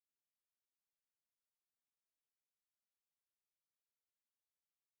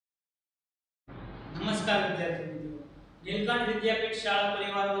નમસ્કાર વિદ્યાર્થી મિત્રો, નીલકંઠ વિદ્યાપીઠ શાળા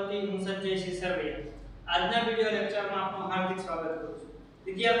પરિવાર વતી હું સંજયસિંહ સરવૈયા આજના વિડિયો લેક્ચરમાં આપનું હાર્દિક સ્વાગત કરું છું.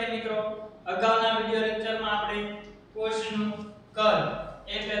 વિદ્યાર્થી મિત્રો, અગાઉના વિડિયો લેક્ચરમાં આપણે કોષનું કદ,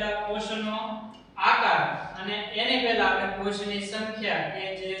 એ પહેલા કોષનો આકાર અને એને પહેલા આપણે કોષની સંખ્યા કે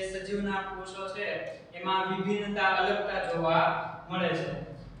જે સજીવના કોષો છે એમાં વિભિન્નતા અલગતા જોવા મળે છે.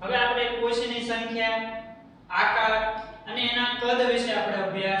 હવે આપણે કોષની સંખ્યા, આકાર અને એના કદ વિશે આપણે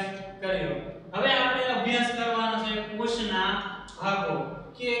અભ્યાસ કર્યો. હવે આપણે અભ્યાસ કરવાનો છે કોષના ભાગો,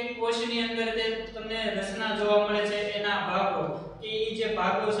 કે કોષની અંદર જે તમને રચના જોવા મળે છે એના ભાગો, કે એ જે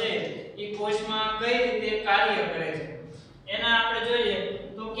ભાગો છે એ કોષમાં કઈ રીતે કાર્ય કરે છે એના આપણે જોઈએ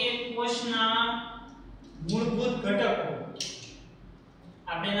તો કે કોષના મૂળભૂત ઘટકો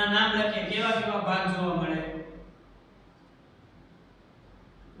આપણે એના નામ લખીએ. કેવા કેવા ભાગ જોવા મળે?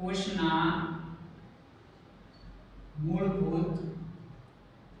 કોષના મૂળભૂત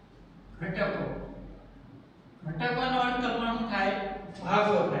ઘટકો. ઘટકોનો અર્થ પણ થાય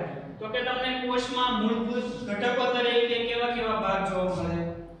ભાગો થાય. તો કે તમને કોષમાં મૂળભૂત ઘટકો તરીકે કેવા કેવા ભાગ જોવા મળે?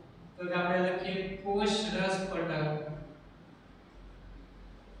 તો કે આપણે લખીએ કોષ રસ પટલ.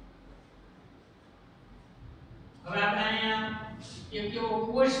 હવે આપણે અહીંયા એક એવો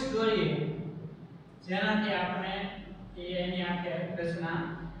કોષ દોરીએ જેનાથી આપણે એની આખી રચના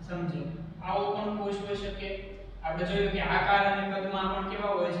સમજે. આવો પણ કોષ હોઈ શકે. આપણે જોયું કે આકાર અને કદમાં પણ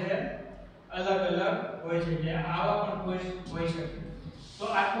કેવા હોય છે? અલગ અલગ હોય છે. એટલે આવા પણ કોષ હોઈ શકે. તો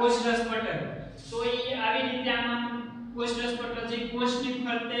આ કોષ રસ પટલ, તો એ આવી રીતે આમાં કોષ રસ પટલ જે કોષની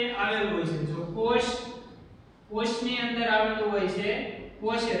ફરતે આવેલું હોય છે. જો કોષની અંદર આવેલું હોય છે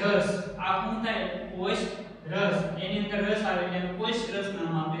કોષ રસ, આ શું થાય? કોષ રસ, એની અંદર રસ આવે એટલે એનું કોષ રસ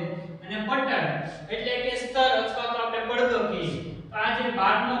નામ આપે. અને પટલ એટલે કે સ્તર અથવા તો આપણે પડદો કહીએ. તો આ જે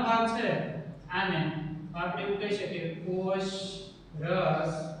બહારનો ભાગ છે આને આપણે એવું કહી શકીએ કોષ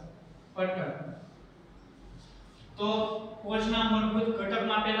રસ પટલ. તો કોષના મૂળભૂત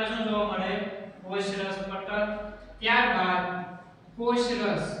ઘટકમાં પહેલા શું જોવા મળે? કોષ રસ પટલ. ત્યારબાદ કોષ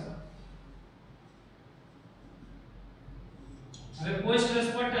રસ. હવે કોષ રસ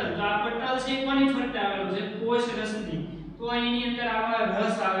પટલ, તો આ પટલ છે કોની ફરતે આવેલું છે? કોષ રસની. તો એની અંદર આવા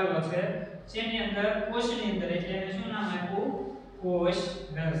રસ આવેલો છે જેની અંદર કોષની અંદર, એટલે એને શું નામ આપ્યું? કોષ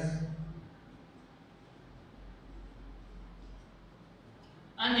રસ.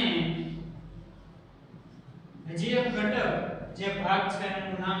 અને હજી એક ઘટક જે ભાગ છે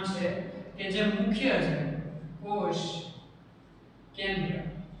એનું નામ છે કે જે મુખ્ય છે કોષ કેન્દ્ર.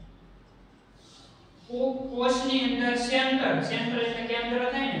 કોષની અંદર સેન્ટર એટલે કેન્દ્ર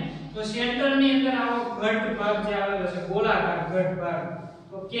થાય ને, તો સેન્ટરની અંદર આવો ઘટ ભાગ જે આવેલો છે ગોળાકાર ઘટ ભાગ,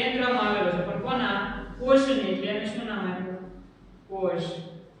 તો કેન્દ્રમાં આવેલો છે. પણ કોના? કોષની. એટલે એને શું નામ આપ્યું? કોષ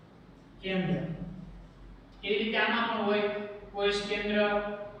કેન્દ્ર. એવી રીતે આમાં પણ હોય કોષ કેન્દ્ર.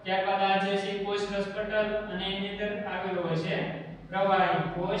 ત્યારબાદ આ જે છે કોષ રસ પટલ અને એની અંદર આવેલો હોય છે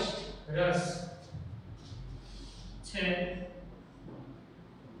પ્રવાહી કોષ રસ છે.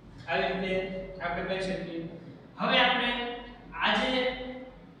 આવી રીતે આપણે કહી શકીએ. હવે આપણે આજે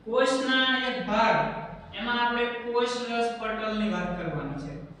કોષના એક ભાગ, એમાં આપણે કોષ રસ પટલની વાત કરવાની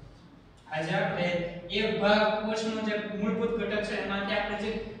છે. આજે આપણે એક ભાગ કોષનો જે મૂળભૂત ઘટક છે એમાંથી આપણે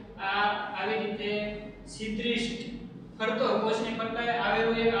જે આવી રીતે છિદ્રિષ્ટ ફરતો કોષની ફરતે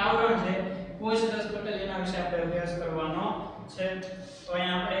આવેલું એક આવરણ છે કોષ રસ પટલ, એના વિશે આપણે અભ્યાસ કરવાનો છે. તો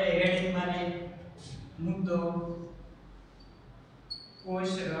અહીંયા આપણે હેડિંગ મારી મુદ્દો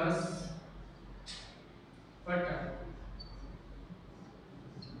કોષ રસ પટલ.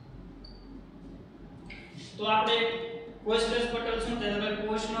 તો આપણે કોષ રસ પટલ શું છે? એટલે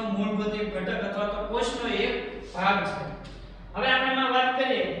કોષનો મૂળભૂત એક ઘટક અથવા તો કોષનો એક ભાગ છે. હવે આપણે એમાં વાત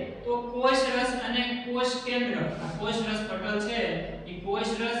કરીએ તો કોષ રસ અને કોષ કેન્દ્ર. આ કોષ રસ પટલ છે એ કોષ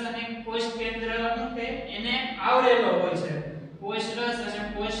રસ અને કોષ કેન્દ્ર શું છે? એને આવરેલો હોય છે. કોષ રસ અને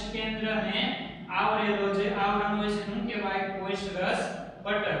કોષ કેન્દ્રને આવરેલો જે આવરણ હોય છે શું કહેવાય? કોષ રસ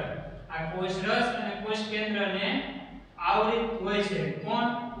પટલ. આ કોષ રસ અને કોષ કેન્દ્રને આવરિત હોય છે. કોણ?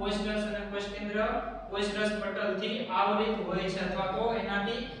 કોષ રસ અને કોષ કેન્દ્ર કોષ રસ પટલથી આવરિત હોય છે અથવા તો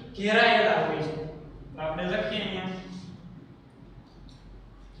એનાથી ઘેરાયેલા હોય છે. તો આપણે લખીએ અહીંયા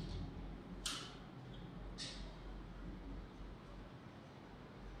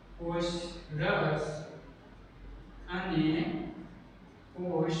કોષ રસ અને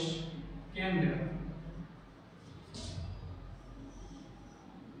કોષ કેન્દ્ર.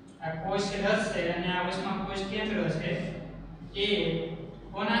 આ કોષ રસ છે અને આ વચમાં કોષ કેન્દ્ર છે એ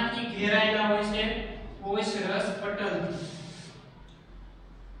કોનાથી ઘેરાયેલા હોય છે? કોષ રસ પટલથી.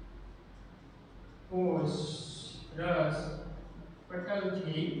 કોષ રસ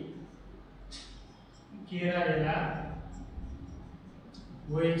પટલથી ઘેરાયેલા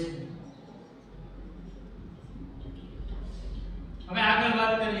હોય છે. હવે આગળ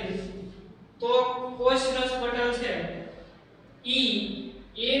વાત કરીએ તો કોષરસ પટલ છે ઈ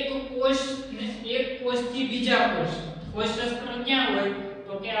એક કોષથી બીજા કોષરસ પટલ ક્યાં હોય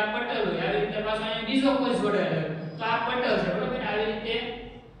તો કે આ પટલ હોય આવી રીતે પાછો અહીંયા બીજો કોષ જોડાયેલો તો આ પટલ છે બરોબર આવી રીતે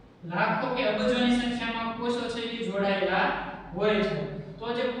લાખો કે અબજોની સંખ્યામાં કોષો છે એ જોડાયેલા હોય છે તો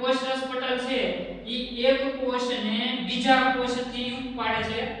જે કોષરસ પટલ છે ઈ એક કોષને બીજા કોષથી પાડે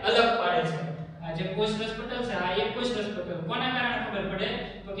છે અલગ પાડે છે આ જે કોષરસ પટલ છે આ એક કોષરસ પટલ કોના કારણે ખબર પડે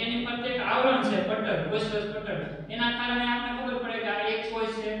તો કે એની પર એક આવરણ છે પટલ કોષરસ પટલ એના કારણે આપણે ખબર પડે કે આ એક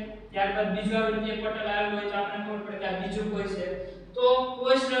કોષ છે ત્યારબાદ બીજો આવી રીતે પટલ આવ્યો હોય તો આપણે ખબર પડે કે આ બીજું કોષ છે તો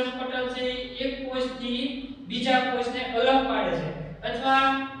કોષરસ પટલ છે એક કોષથી બીજા કોષને અલગ પાડે છે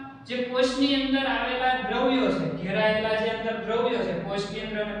અથવા જે કોષની અંદર આવેલા દ્રવ્યો છે ઘેરાયેલા જે અંદર દ્રવ્યો છે કોષ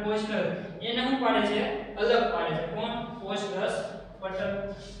કેન્દ્ર અને કોષરસ એને શું પાડે છે અલગ પાડે છે કોણ કોષરસ પટલ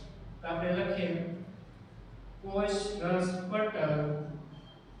આપણે લખીએ કોષરસ પટલ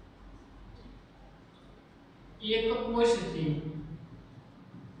એક કોષથી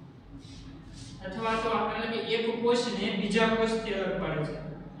અથવા તો આપણે લખીએ એક કોષને બીજા કોષથી અલગ પાડે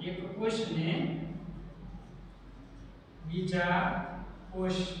છે એક કોષને બીજા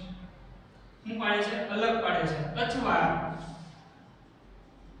કોષ શું પાડે છે અલગ પાડે છે અથવા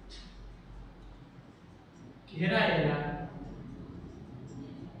ઘેરાયેલા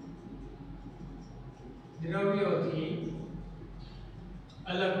દ્રવ્યોથી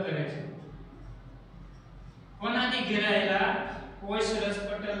અલગ કરે છે કોનાથી ઘેરાયેલા કોષરસ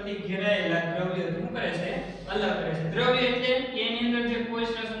પટલથી ઘેરાયેલા દ્રવ્યો શું કરે છે અલગ કરે છે દ્રવ્ય એટલે કે એની અંદર જે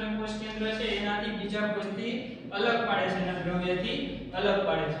કોષરસ અને કોષ કેન્દ્ર છે એનાથી બીજા કોષથી અલગ પાડે છે અને દ્રવ્યથી અલગ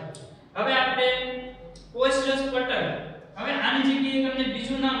પાડે છે હવે આપણે કોષરસ પટલ હવે આની જગ્યાએ તમને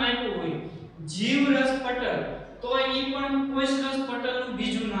બીજું નામ આપ્યું હોય જીવરસ પટલ તો ઈ પણ કોષરસ પટલનું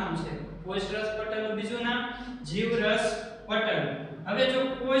બીજું નામ છે કોષરસ પટલનું બીજું નામ જીવરસ પટલ હવે જો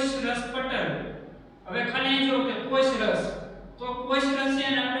કોષરસ પટલ હવે ખાલી જો કે કોષરસ તો કોષરસ છે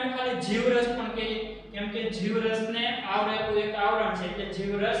ને આપણે ખાલી જીવરસ પણ કહીએ કેમ કે જીવરસને આવરેલું એક આવરણ છે એટલે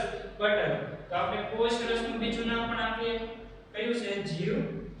જીવરસ પટલ તો આપણે કોષરસનું બીજું નામ પણ આપીએ કયું છે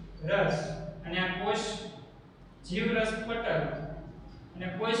જીવરસ અને આ કોષ જીવરસ પટલ અને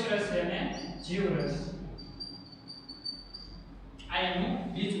કોષરસ છે ને જીવરસ આ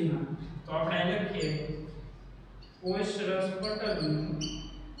એનું બીજું નામ તો આપણે લખીએ કોષરસ પટલનું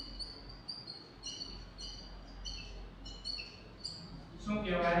શું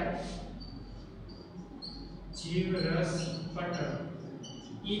કહેવાય જીવરસ પટલ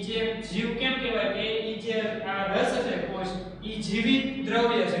ઈ જે જીવ કેમ કહેવાય કે ઈ જે આ રસ છે કોષ ઈ જીવિત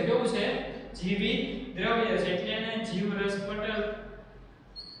દ્રવ્ય છે કેવું છે જીવિત દ્રવ્ય છે એટલે એને જીવરસ પટલ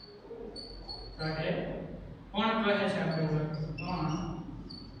કહે કોણ કહે છે આપણે કોણ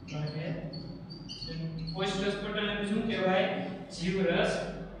કહે છે કોષરસ પટલ ને શું કહેવાય જીવરસ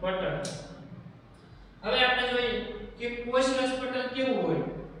પટલ હવે આપણે જોઈએ કે કોષરસ પટલ કેવું હોય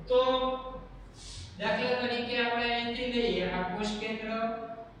તો દાખલા તરીકે આપણે અહીંથી લઈએ આ કોષ કેન્દ્ર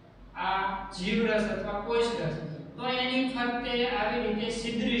આ જીવરસ અથવા કોષરસ તો એની ફરતે આવી રીતે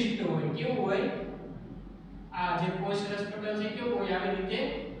સિદ્રિષ્ટ હોય કેવું હોય આ જે કોષરસ પટલ છે કેવું હોય આવી રીતે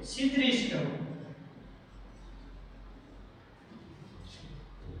સિદ્રિષ્ટ હોય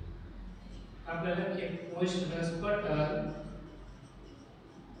આપણે લખીએ કોષરસ પટલ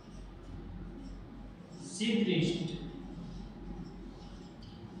સિદ્રિષ્ટ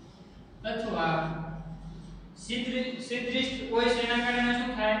અથવા સિદ્રિષ્ટ કોષ એના કારણે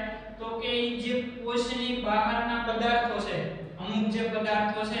શું થાય તો કે જે કોષની બહારના પદાર્થો છે અમુક જે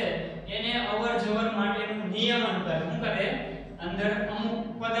પદાર્થો છે એને અવરજવર માટેનું નિયમન કરે શું કરે અંદર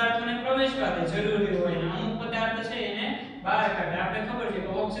અમુક પદાર્થોને પ્રવેશવા દે જરૂરી હોય ને અમુક પદાર્થ છે એને બહાર કાઢે આપણે ખબર છે કે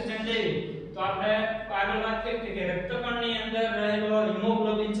ઓક્સિજન લેવી તો આપણે આગળ વાત કરી કે રક્તકણની અંદર રહેલો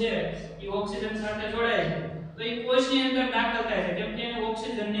હિમોગ્લોબિન છે એ ઓક્સિજન સાથે જોડાય છે તો એ કોષની અંદર દાખલ થાય છે કેમ કે એને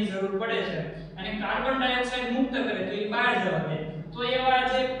ઓક્સિજનની જરૂર પડે છે અને કાર્બન ડાયોક્સાઇડ મુક્ત કરે તો એ બહાર જવા દે તો એવા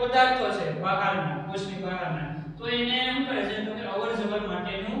જે પદાર્થો છે બહારના કોષની બહારના તો એને શું કરે છે તો કે અવરજવર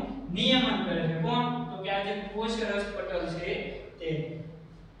માટેનું નિયમન કરે છે કોણ તો કે આ જે કોષરસ પટલ છે તે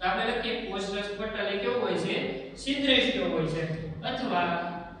તો આપણે લખીએ કોષરસ પટલ એ કેવું હોય છે સિદ્રિષ્ટ હોય છે અથવા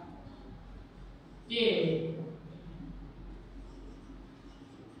તે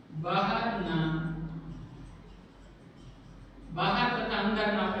બહાર તથા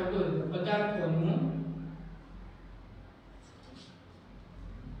અંદરના આપણે પદાર્થોનું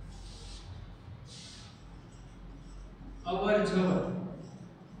અવરજવર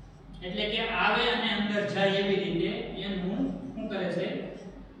એટલે કે આવે અને અંદર જાય એવી રીતે એનું શું કરે છે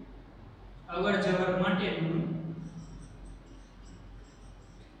અવરજવર માટેનું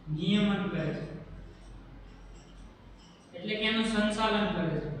નિયમન કરે છે એટલે એટલે કે એનું સંચાલન કરે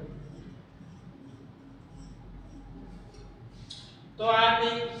છે. તો આ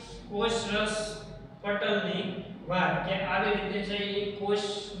હતી કોષરસ પટલની વાત કે આવી રીતે છે એ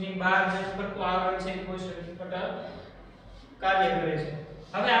કોષની બહાર જે ફરતું આવરણ છે કોષરસ પટલ કાર્ય કરે છે.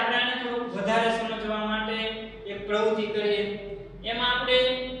 હવે આપણે આને થોડું વધારે સમજવા માટે એક પ્રવૃત્તિ કરીએ. એમાં આપણે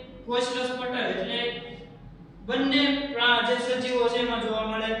કોષરસ પટલ એટલે બંને જે સજીવો છે એમાં જોવા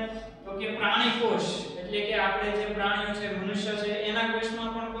મળે તો કે પ્રાણી કોષ એટલે કે આપણે જે પ્રાણીઓ છે મનુષ્ય છે એના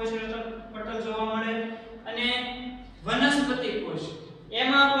કોષમાં પણ કોષરસ પટલ જોવા મળે અને વનસ્પતિ કોષ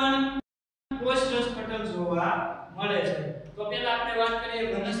એમાં પણ કોષરસ પટલ જોવા મળે છે. તો પહેલા આપણે વાત કરીએ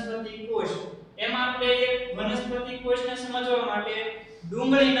વનસ્પતિ કોષ. એમાં આપણે એક વનસ્પતિ કોષને સમજવા માટે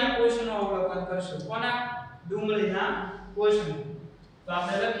ડુંગળીના કોષનું અવલોકન કરશું. કોના? ડુંગળીના કોષનું. તો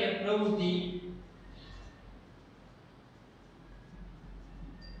આપણે લખીએ પ્રવૃત્તિ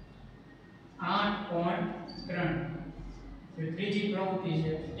 8.3 જે ત્રીજી પ્રવૃત્તિ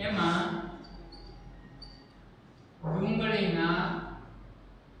છે એમાં ડુંગળીના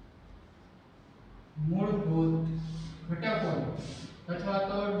મૂળભૂત ઘટકોનું અથવા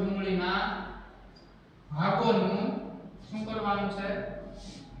તો ડુંગળીના ભાગોનું શું કરવાનું છે?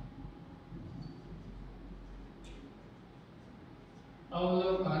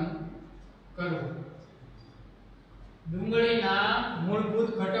 અવલોકન કરવું. ડુંગળીના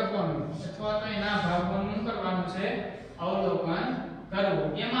મૂળભૂત ઘટકોનું અથવા તો એના ભાગોનું કરવાનું છે અવલોકન કરવું.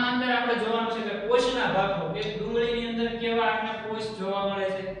 એમાં અંદર આપણે જોવાનું છે કે કોષના ભાગો કે ડુંગળીની અંદર કેવા આપણને કોષ જોવા મળે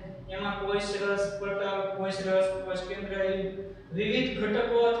છે. એમાં કોષરસ પટલ, કોષરસ, કોષકેન્દ્ર વિવિધ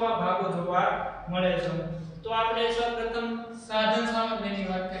ઘટકો અથવા ભાગો જોવા મળે છે. તો આપણે સૌપ્રથમ સાધન સામગ્રીની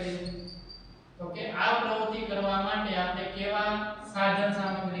વાત કરીએ. તો કે આ પ્રવૃત્તિ કરવા માટે આપણે કેવા સાધન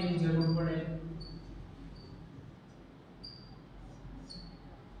સામગ્રીની જરૂર પડે?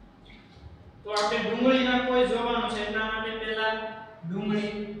 તો આપણે ડુંગળીના કોષ જોવાનું છે એટલા માટે પહેલા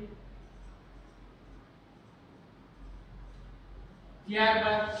ડુંગળી,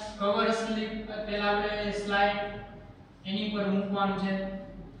 ત્યારબાદ કવર સ્લિપ પહેલા આપણે સ્લાઇડ એની પર મૂકવાનું છે.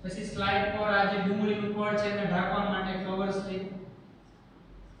 પછી સ્લાઇડ પર આ જે ડુંગળીનું પડ છે એને ઢાંકવા માટે કવર સ્લિપ,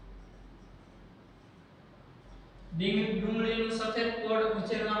 ડુંગળીનું સફેદ પડ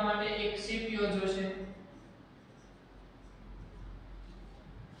ઉછેરવા માટે એક સીપીઓ જોશે.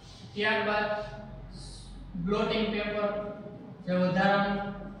 ત્યારબાદ બ્લોટિંગ પેપર જે વધારાનું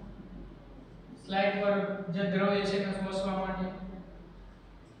સ્લાઇડ પર જે દ્રવ્ય છે એને શોષવા માટે.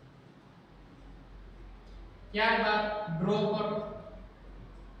 ત્યારબાદ ડ્રોપર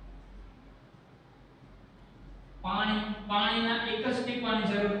પાણીના એક જ ટીપાની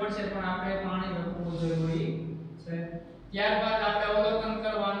જરૂર પડશે પણ આપણે પાણી લખવું જરૂરી છે. ત્યારબાદ આપણે અવલોકન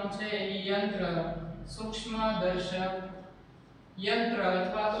કરવાનું છે એ યંત્ર સૂક્ષ્મદર્શક યંત્ર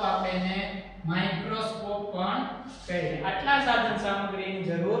અથવા તો આપણે એને માઇક્રોસ્કોપ પણ કહીએ. આટલા સાધન સામગ્રીની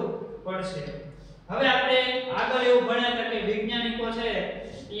જરૂર પડશે. હવે આપણે આગળ એવું ભણ્યા હતા કે વૈજ્ઞાનિકો છે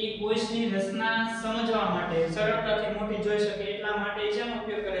એ કોષની રચના સમજવા માટે સરળતાથી મોટી જોઈ શકે એટલા માટે શેનો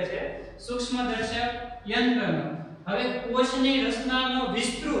ઉપયોગ કરે છે? સૂક્ષ્મદર્શક યંત્રનો. હવે કોષની રચનાનો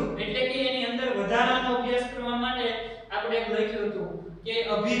વિસ્તૃત એટલે કે એની અંદર વધારાનો અભ્યાસ કરવા માટે આપણે એક લખ્યું હતું કે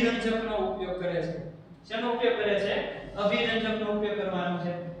અભિરંજકનો ઉપયોગ કરે છે. શેનો ઉપયોગ કરે છે? અભિરંજકનો ઉપયોગ કરવાનો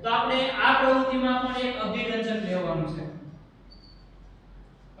છે. તો આપણે આ પ્રવૃત્તિમાં પણ એક અભિરંજક લેવાનું છે.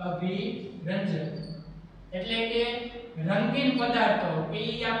 અભિરંજક એટલે કે રંગીન પદાર્થો કે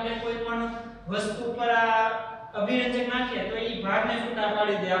ઈ આપણે કોઈ પણ વસ્તુ પર આ અભિરંજક નાખીએ તો ઈ ભાગને છૂટા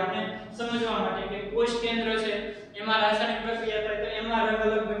પાડી દે. આપણે સમજવા માટે કે કોષ કેન્દ્ર છે એમાં રાસાયણિક પ્રક્રિયા થાય તો એમાં રંગ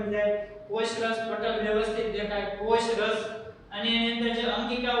અલગ બની જાય. કોષરસ પટલ વ્યવસ્થિત દેખાય. કોષરસ અને એની અંદર જે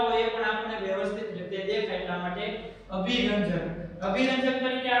અંગિકાઓ હોય એ પણ આપણને વ્યવસ્થિત રીતે દેખાય એટલા માટે અભિરંજક. અભિરંજક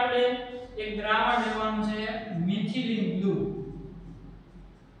તરીકે આપણે એક દ્રાવણ લેવાનું છે મિથિલિન બ્લુ.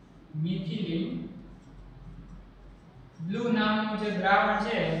 મિથિલિન બ્લુ નામનું જે દ્રાવણ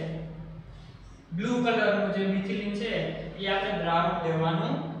છે, બ્લુ કલરનું જે મિથિલિન છે એ આપણે દ્રાવણ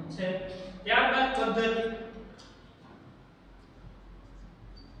લેવાનું છે. ત્યારબાદ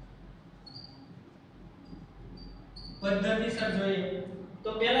પદ્ધતિસર જોઈએ તો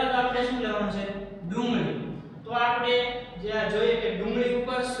પહેલા તો આપણે શું લેવાનું છે? ડુંગળી. તો આપણે જે જોઈએ કે ડુંગળી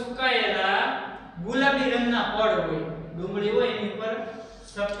ઉપર સુકાયેલા ગુલાબી રંગના પડ હોય. ડુંગળી હોય એની ઉપર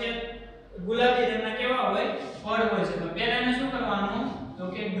સફેદ ગુલાબી રંગના કેવા હોય? પડ હોય છે. તો પહેલા એને શું કરવાનું? તો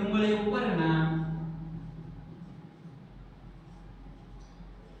કે ડુંગળી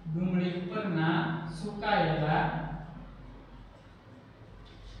ઉપરના સુકાયેલા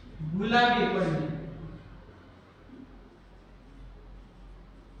ગુલાબી પડને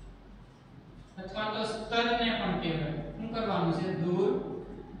અથવા તો સ્તરને પણ કહેવાય શું કરવાનું છે? દૂર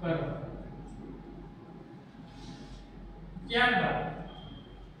કરો. ત્યારબાદ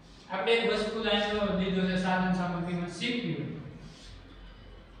આપણે એક વસ્તુ લીધો છે સાધન સામગ્રીમાં સીપીયુ.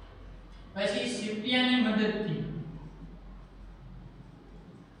 પછી સીપિયાની મદદથી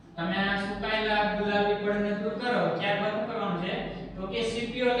તમે આ સુકાયેલા ગુલાબી પડને દૂર કરો. ત્યારબાદ શું કરવાનું છે તો કે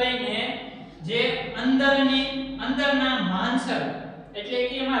સીપીયો લઈને જે અંદરના માંસલ એટલે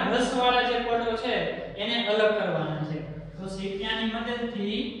કે એમાં રસવાળા જે પડો છે એને અલગ કરવાના છે. તો સીપિયાની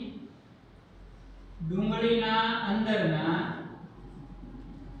મદદથી ડુંગળીના અંદરના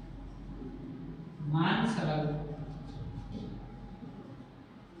માંસલ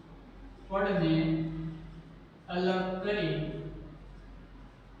પડને અલગ કરી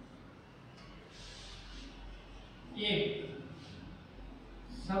એક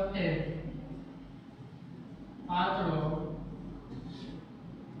સફેદ પાતળો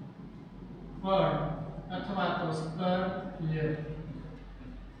પડ અથવા તો સ્તર લેવો.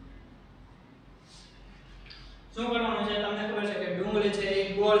 શું કરવાનું છે તમને ખબર છે કે ડુંગળી છે એક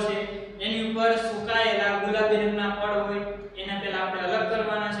ગોળ છે એની ઉપર સુકાયેલા ગુલાબી રંગના પડ હોય એને પહેલા આપણે અલગ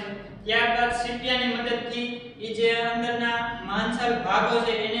કરવાના છે. ત્યારબાદ સીપિયાની મદદથી એ જે અંદરના માંસલ ભાગો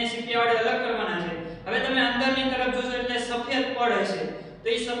છે એને સીપિયા વડે અલગ કરવાના છે. હવે તમે અંદરની તરફ જોશો એટલે સફેદ પડ હશે તો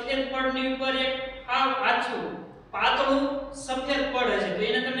એ સફેદ પડની ઉપર એક હાવ આછું પાતળું સફેદ પડ હશે તો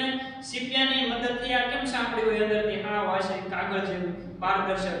એને તમે સીપિયાની મદદથી આ કેમ સાંકળી હોય અંદરથી હાવ હશે કાગળ જેવું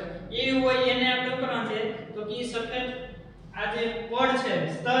પારદર્શક એવી હોય એને આપણે કરવાનું છે તો કે સફેદ આ જે પડ છે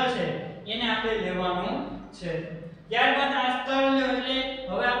સ્તર છે એને આપણે લેવાનું છે. ત્યારબાદ આ સ્તર લ્યો એટલે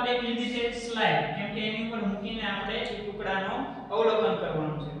હવે આપણે લીધી છે સ્લાઇડ કેમ કે એની ઉપર મૂકીને આપણે એ ટુકડાનો અવલોકન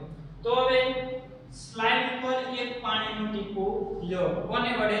કરવાનું છે. તો હવે સ્લાઇડ પર એક પાણીનું ટીપું લ્યો. કોને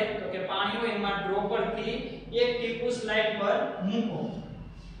વડે તો કે પાણી હોય એમાં ડ્રોપર થી એક ટીપું સ્લાઇડ પર મૂકો.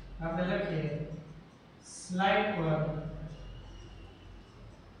 આપણે લખીએ સ્લાઇડ પર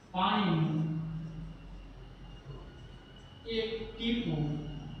પાણીનું એક ટીપું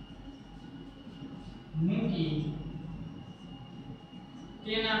મૂકી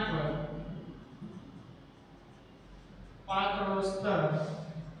તેના પર પાતળો સ્તર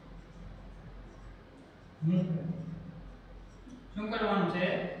મૂકો. શું કરવાનું છે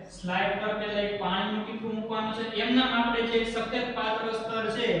સ્લાઇડ પર પહેલા એક પાણીનું ટીપું મૂકવાનું છે. એમનામ આપણે જે સફેદ પાતળો સ્તર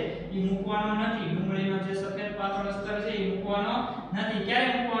છે એ મૂકવાનો નથી. ડુંગળીનો જે સફેદ પાતળો સ્તર છે એ મૂકવાનો નથી. ક્યારે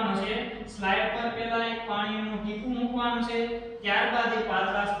મૂકવાનો છે સ્લાઇડ પર પહેલા એક પાણીનું ટીપું મૂકવાનું છે ત્યારબાદ એ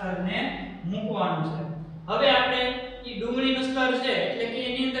પાતળા સ્તરને મૂકવાનું છે. હવે આપણે એ ડુંગળીનું સ્તર છે એટલે કે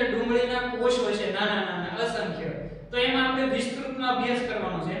એની અંદર ડુંગળીના કોષ હોય છે નાના નાના અસંખ્ય. તો એમાં આપણે વિસ્તૃતમાં અભ્યાસ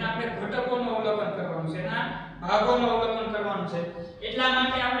કરવાનો છે. એના આપણે ઘટકોનું અવલોકન કરવાનું છે. એના ભાગોનું અવલોકન કરવાનું છે. એટલા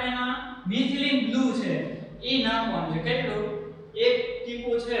માટે આપણે એમાં મિથિલિન બ્લુ છે એ નાખવાનું છે. કેટલું એક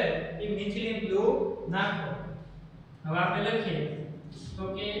ટીપું છે એ મિથિલિન બ્લુ નાખો. હવે આપણે લખીએ તો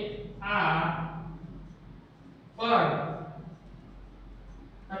કે આ પડ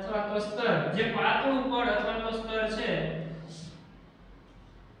અથવા તો સ્તર જે પાતળું પડ અથવા તો સ્તર છે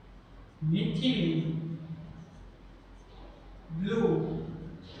મિથિલિન બ્લુ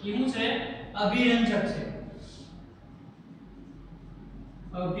એવું છે અભિરંજક છે.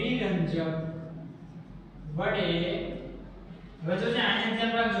 અભિરંજક વડે હવે જો આને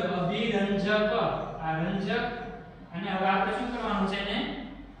ધ્યાન રાખજો અભિરંજક આ રંજક અને હવે આપણે શું કરવાનું છે એને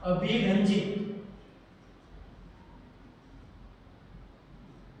અભિરંજિત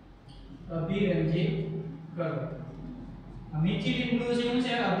કરો. મિથિલિન બ્લુ છે શું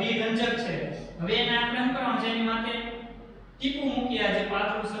છે અભિરંજક છે. હવે એને આપણે શું કરવાનું છે એની માથે ટીપું મૂક્યા જે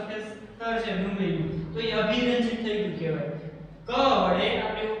પાતળું સફેદ સ્તર છે ડુંગળીનું તો એ અભિરંજિત થઈ ગયું કહેવાય. ક વડે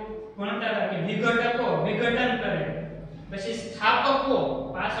આપણે ભણતા હતા કે વિઘટકો વિઘટન કરે પછી સ્થાપકો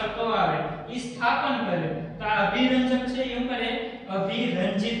પાછળ તો આવે ઈ સ્થાપન કરે તો આ અભિરંજક છે એવું કરે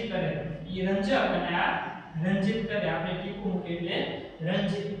અભિરંજિત કરે. ઈ રંજક અને આ રંજિત કરે આપણે ટીપું મૂકી એટલે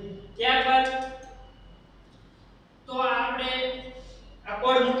રંજિત. ત્યારબાદ તો આપણે આ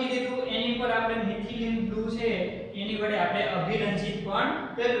પડ મૂકી દીધું એની પર આપણે મિથિલિન બ્લુ છે એની વડે આપણે અભિરંજિત પણ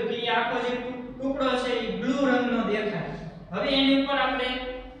કર્યું કે આખો જે ટુકડો છે એ બ્લુ રંગનો દેખાય. હવે એની ઉપર આપણે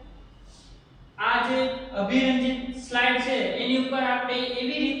આ જે અભિરંજિત સ્લાઇડ છે એની ઉપર આપણે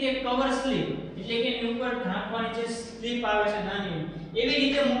એવી રીતે કવર સ્લિપ એટલે કે એની ઉપર ઢાંકવાની જે સ્લિપ આવે છે નાની એવી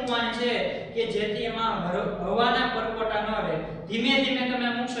રીતે મૂકવાની છે કે જેથી એમાં હવાના પરપોટા ન રહે. ધીમે ધીમે તમે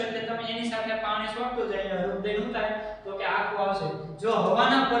મૂકશો એટલે તમે એની સાથે પાણી છોડતું જાય હૃદય નું થાય તો કે આખું આવશે. જો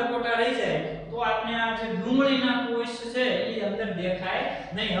હવાના પરપોટા રહી જાય તો આપણે આ જે ડુંગળીના કોષ છે એ અંદર દેખાય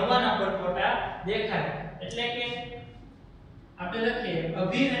નહીં હવાના પરપોટા દેખાય. એટલે કે આપણે લખીએ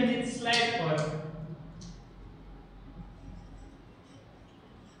અભિરંજિત સ્લાઇડ પર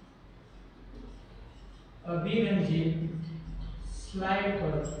અભિરંજિત સ્લાઇડ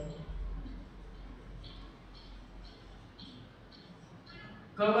પર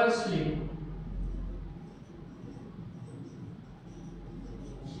કવર સ્લિપ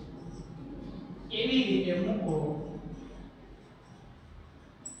એવી રીતે મૂકો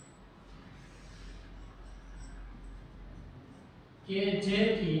કે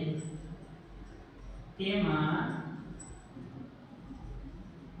જેથી તેમાં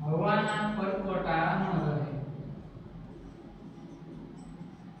હવાના પરપોટા ન રહે.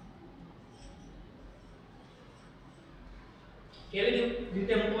 કેવી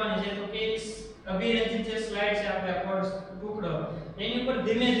રીતે મૂકવાની છે તો કે અભિરંજિત જે સ્લાઇડ છે આપણે ફર્સ્ટ ટુકડો એની ઉપર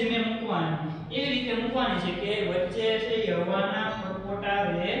ધીમે ધીમે મૂકવાની. એવી રીતે મૂકવાની છે કે વચ્ચે છે હવાના પરપોટા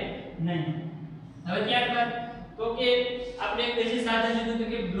રહે નહીં. હવે ત્યારબાદ તો કે આપણે એક બીજી સાધન લીધું તો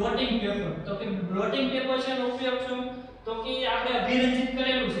કે બ્લોટિંગ પેપર. તો કે બ્લોટિંગ પેપર છે એનો ઉપયોગ શું તો કે આપણે અભિરંજિત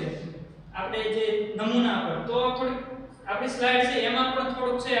કરેલું છે આપણે જે નમૂના પર તો થોડી આપણી સ્લાઇડ છે એમાં પણ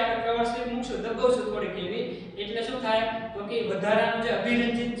થોડુંક છે આપણે કવર સ્લિપ મૂકશું દબાવશું થોડીક એવી એટલે શું થાય તો કે વધારાનું જે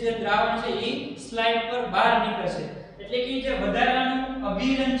અભિરંજિત જે દ્રાવણ છે એ સ્લાઇડ પર બહાર નીકળશે. એટલે કે જે વધારાનું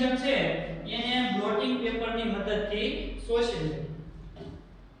અભિરંજક છે એને બ્લોટિંગ પેપરની મદદથી શોષી લે.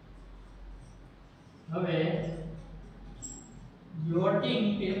 હવે બ્લોટિંગ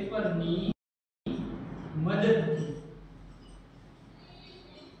પેપરની મદદથી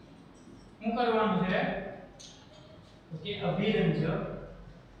શું કરવાનું છે કે અભિરંજક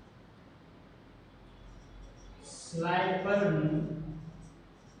સ્લાઇડ પરનું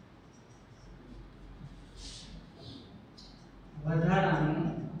વધારાનું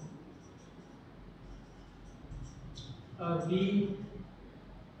અભિરંજક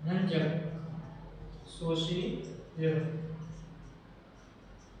શોષી લેવું.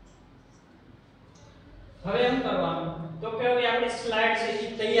 હવે એમ કરવાનું તો કે હવે આપણી સ્લાઇડ છે એ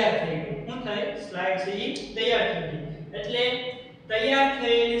તૈયાર થઈ ગઈ. શું થાય સ્લાઇડ છે એ તૈયાર થઈ ગઈ. એટલે તૈયાર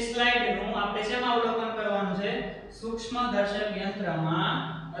થયેલી સ્લાઇડનું આપણે શેમાં અવલોકન કરવાનું છે સૂક્ષ્મદર્શક યંત્રમાં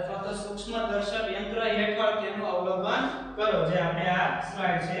અથવા તો સૂક્ષ્મદર્શક યંત્ર હેઠળ તેનું અવલોકન કરો. જે આપણે આ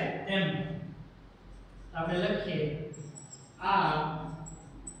સ્લાઇડ છે તેનું આપણે લખીએ આ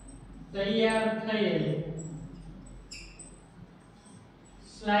તૈયાર થયેલી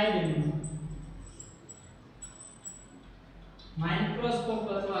સ્લાઇડનું માઇક્રોસ્કોપ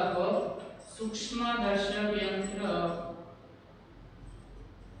અથવા તો સૂક્ષ્મદર્શક યંત્ર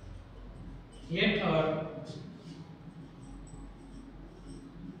હેઠળ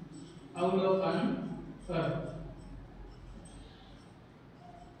અવલોકન કરો.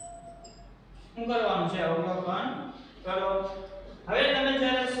 શું કરવાનું છે અવલોકન કરો. હવે તમે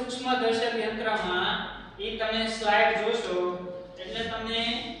જ્યારે સૂક્ષ્મદર્શક યંત્રમાં તમે સ્લાઇડ જોશો એટલે તમને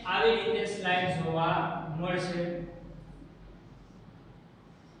આવી રીતે સ્લાઇડ જોવા મળશે.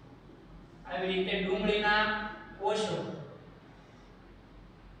 આવી રીતે ડુંગળીના કોષો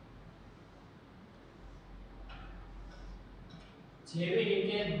જેવી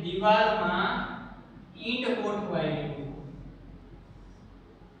રીતે દીવાલમાં ઈંટ ગોઠવાયેલી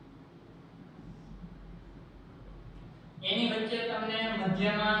એની વચ્ચે તમને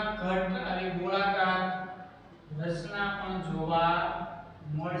મધ્યમાં ઘટ આવી ગોળાકાર રચના પણ જોવા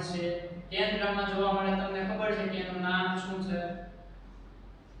મળશે. કેન્દ્રમાં જોવા મળે તમને ખબર છે કે એનું નામ શું છે.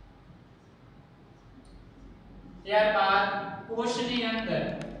 ત્યારબાદ કોષની અંદર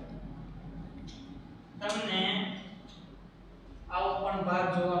તમને આવો પણ ભાગ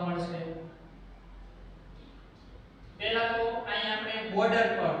જોવા મળશે. પહેલા તો અહીં આપણે બોર્ડર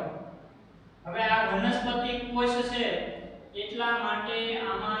પર હવે આ વનસ્પતિ કોષ છે એટલા માટે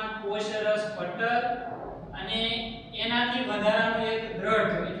આમાં કોષરસ પટલ અને એનાથી વધારાનું એક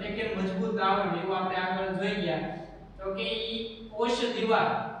દ્રઢ એટલે કે મજબૂત આવરણ એવું આપણે આગળ જોઈ ગયા તો કે ઈ કોષ દીવાલ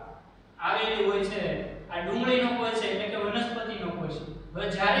આવેલી હોય છે. આ ડુંગળીનો કોષ છે એટલે કે વનસ્પતિનો કોષ. હવે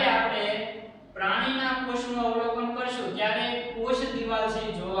જ્યારે આપણે પ્રાણીના કોષનું અવલોકન કરશું ત્યારે કોષ દીવાલ છે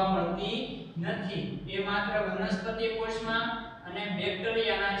જોવા મળતી નથી. એ માત્ર વનસ્પતિ કોષમાં અને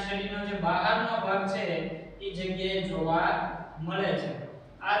બેક્ટેરિયાના શરીરનો જે બહારનો ભાગ છે એ જગ્યાએ જોવા મળે છે.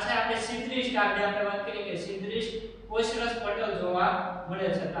 આ છે આપણે સિદ્રિષ્ટ આપણે વાત કરી કે સિદ્રિષ્ટ કોષરસ પટલ જોવા મળે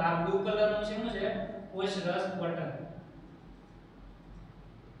છે. તો આ બ્લુ કલરનું છે શું છે કોષરસ પટલ.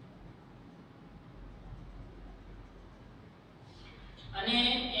 અને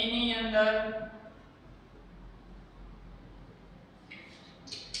એની અંદર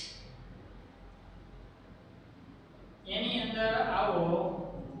આવો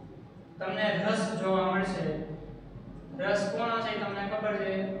તમને રસ જોવા મળશે. રસ કોનો છે તમને ખબર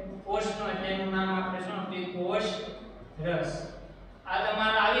છે કોષનો એટલે એનું નામ આપણે શું આપ્યું કોષ રસ. આ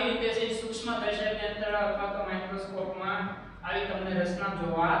તમારા આવી રીતે છે સૂક્ષ્મદર્શક યંત્ર અથવા તો માઇક્રોસ્કોપમાં આવી તમને રચના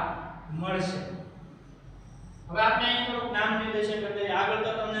જોવા મળશે. હવે આપણે અહીં થોડુંક નામ નિર્દેશન કરી દઈએ. આગળ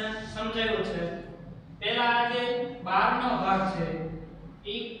તો તમને સમજાયું છે. પહેલા આ જે બહારનો ભાગ છે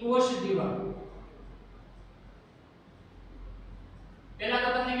એ કોષ દીવાલ. પહેલા તો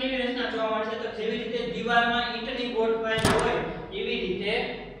તમને કેવી રચના જોવા મળશે તો જેવી રીતે દીવાલમાં ઈંટની ગોઠવાયેલી હોય એવી રીતે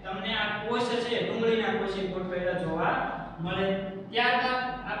તમને આ કોષ છે ડુંગળીના કોષે ગોઠવાયેલા જોવા મળે. ત્યારબાદ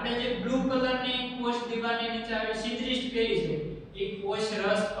આપણે જે બ્લુ કલરની કોષ દીવાલની નીચે આવી સિદ્રિષ્ટ કરી છે એ કોષ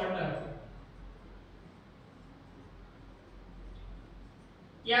રસ પટલ.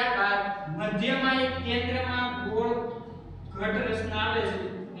 ત્યારબાદ મધ્યમાં એક કેન્દ્રમાં ગોળ ઘટ રચના આવે છે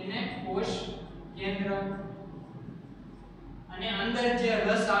એને કોષ કેન્દ્ર અને અંદર જે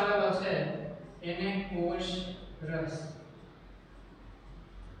રસ આવેલો છે એને કોષ રસ.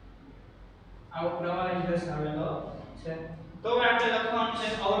 આવો પ્રવાહી રસ આવેલો છે. તો હવે આપણે લખવાનું છે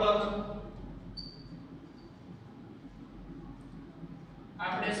અવલોકન.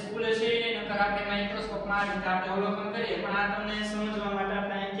 આપણે સ્કૂલે છે નકર આપણે માઇક્રોસ્કોપમાં આ રીતે આપણે અવલોકન કરીએ પણ આ તમને સમજવા માટે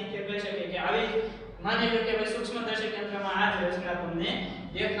આપણે અહીંથી કે કહી શકીએ કે આવી માની લો કે ભાઈ સૂક્ષ્મદર્શક યંત્રમાં આ જ રચના તમને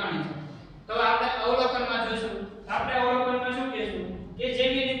દેખાણી છે. તો આપણે અવલોકનમાં જોઈશું. આપણે અવલોકનમાં શું કહીશું કે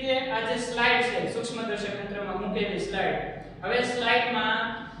જેવી રીતે આ જે સ્લાઇડ છે સૂક્ષ્મદર્શક યંત્રમાં મૂકેલી સ્લાઇડ, હવે સ્લાઇડમાં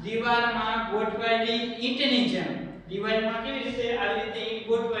દીવાલમાં ગોઠવાયેલી ઈંટની જેમ દીવાલમાં કેવી રીતે આવી રીતે ઈંટ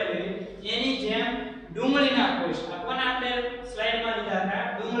ગોઠવાયેલી એની જેમ ડુંગળીના કોષ આપણને આપણે સ્લાઇડમાં લીધા હતા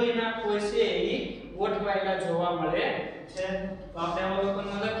ડુંગળીના કોષ છે એ ગોઠવાયેલા જોવા મળે છે. તો આપણે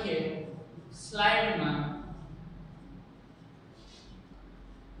અવલોકનમાં લખીએ સ્લાઇડમાં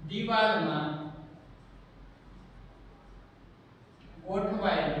દીવાલમાં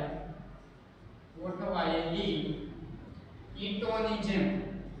ગોઠવાયેલી ઈંટોની જેમ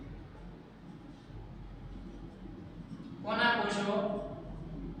કોના કોષો?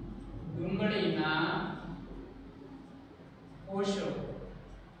 ડુંગળીના કોષો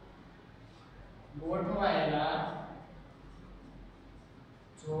ગોઠવાયેલા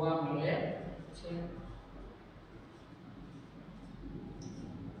જોવા મળે છે.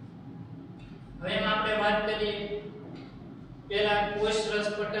 હવે આપણે વાત કરીએ પહેલા કોષ રસ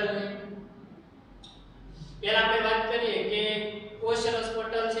પટલની. પહેલા આપણે વાત કરીએ કે કોષ રસ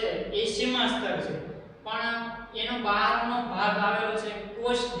પટલ છે એ સીમા સ્તર છે પણ એનો બહારનો ભાગ આવેલો છે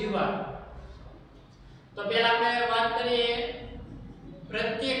કોષ દીવાલ. તો પહેલા આપણે વાત કરીએ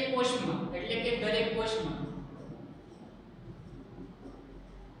પ્રત્યેક કોષમાં એટલે કે દરેક કોષમાં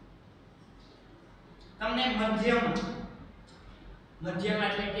તમને મધ્યમાં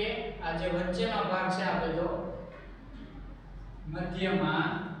એટલે કે આ જે વચ્ચેનો ભાગ છે આ બધો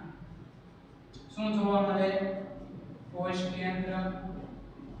મધ્યમાં શું જોવા મળે? કોષ કેન્દ્ર.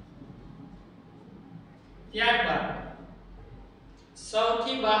 ત્યારબાદ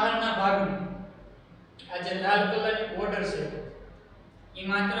સૌથી બહારના ભાગમાં આ જે લાલ કલરની બોર્ડર છે એ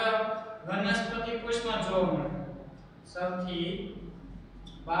માત્ર વનસ્પતિ કોષમાં જોવા મળે. સૌથી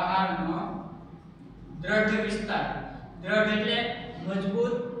બહારનો દ્રઢ વિસ્તાર, દ્રઢ એટલે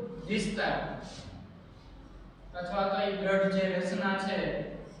મજબૂત વિસ્તાર અથવા તો એ દ્રઢ જે રચના છે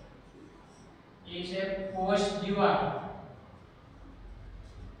એ છે કોષ દીવાલ.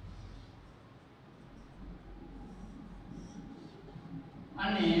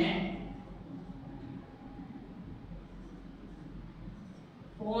 અને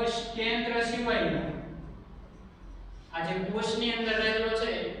કોષ કેન્દ્ર સિવાયનો આ જે કોષની અંદર રહેલો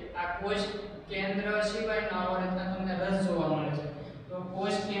છે આ કોષ કેન્દ્ર સિવાયનો આ રીતના તમને રસ જોવા મળે છે. તો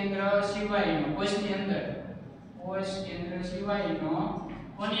કોષ કેન્દ્ર સિવાયનો કોષની અંદર કોષ કેન્દ્ર સિવાયનો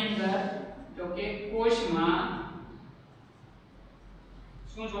કોની અંદર? તો કે કોષમાં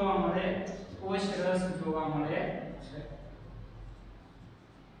શું જોવા મળે? કોષ રસ જોવા મળે છે.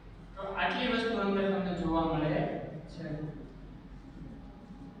 તો આટલી વસ્તુ અંદર તમને જોવા મળે છે.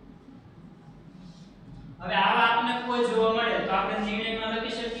 હવે આવા આપણને કોઈ જોવા મળે તો આપણે નિર્ણયમાં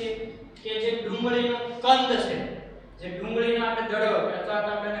લખી શકીએ કે જે ડુંગળીનો કંદ છે, જે ડુંગળીનો આપણે દડો અથવા તો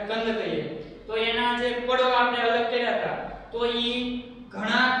આપણે કંદ કહીએ તો એના જે પડો આપણે અલગ કર્યા હતા તો ઈ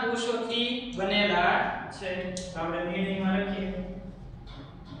ઘણા કોષોથી બનેલા છે. તો આપણે નિર્ણયમાં લખીએ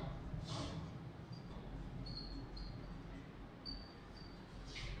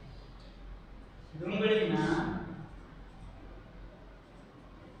ડુંગળીના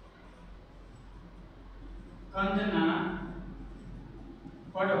કંદના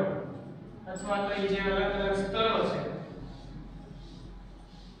પડો અથવા તો એ જે અલગ અલગ સ્તરો છે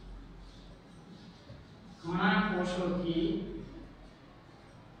ઘણા કોષોથી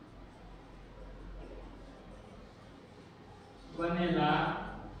બનેલા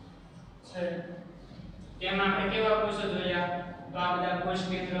છે. તેમાં આપણે કેવા કોષો જોયા? તો આ બધા કોષ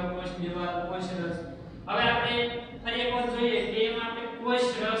કેન્દ્ર, કોષ દીવાલ, કોષ રસ. હવે આપણે ફરી એક વાર જોઈએ કે એમાં આપણે કોષ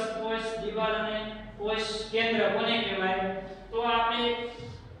રસ, કોષ દીવાલ અને કોષ કેન્દ્ર કોને કહેવાય? તો આપણે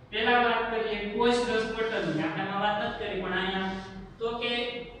પહેલા વાત કરીએ કોષ રસ પટલની. આપણે આમાં વાત નથી કરી પણ અહીંયા તો કે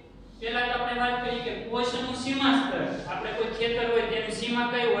પહેલા તો આપણે વાત કરી કે કોષનું સીમા સ્તર, આપણે કોઈ ખેતર હોય તેની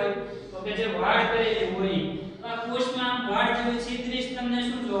સીમા કઈ હોય તો કે જે વાડ કરેલી હોય, તો આ કોષમાં વાડ જેવી છિદ્રી તમને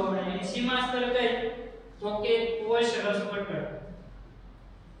શું જોવા મળે, એની સીમા સ્તર કઈ તો કે કોષ રસપટલ.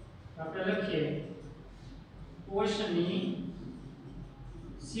 આપણે લખીએ કોષની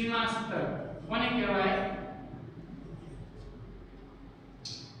સીમા સ્તર કોને કહેવાય,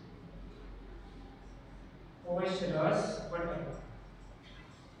 કોષ રસપટલ.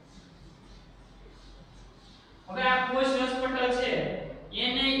 હવે આ કોષ રસપટલ છે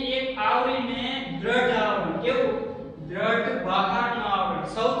એને એક આવરીને દ્રઢ આવરણ, કેવું દ્રઢ બહારનું આવરણ,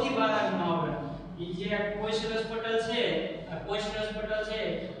 સૌથી બહારનું આવરણ. એ જે કોષ રસપટલ છે, આ કોષ રસપટલ છે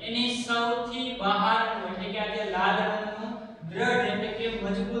એની સૌથી બહારનું એટલે કે આ જે લાલ રંગનું દ્રઢ એટલે કે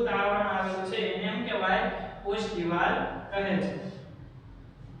મજબૂત આવરણ આવેલું છે એને એમ કહેવાય કોષ દિવાલ કહે છે.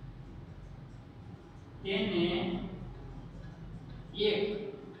 તેને એક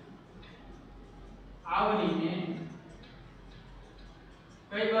આવરીને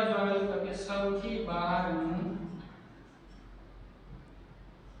કઈ બાજુ આવેલું તો કે સૌથી બહારનું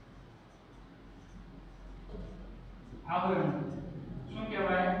આવરણ શું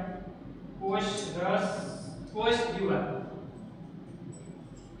કહેવાય, કોષ દિવાલ.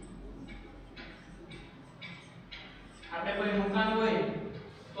 આપણે કોઈ મકાન હોય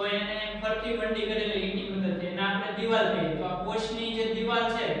તો એને ફરતી બંડી કરેલી ઈંટની મદદથી એને આપણે દિવાલ કહીએ. તો આ કોષની જે દિવાલ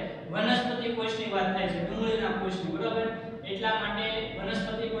છે વનસ્પતિ કોષની વાત થાય છે, ડુંગળીના કોષની, બરાબર. એટલા માટે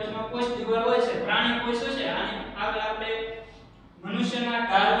વનસ્પતિ કોષમાં કોષ દિવાલ હોય છે. પ્રાણી કોષો છે આની આગળ આપણે મનુષ્યના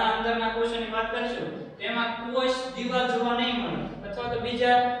ગાળના અંદરના કોષોની વાત કરીશું, તેમાં કોષ દિવાલ જોવા નહીં મળે, અથવા તો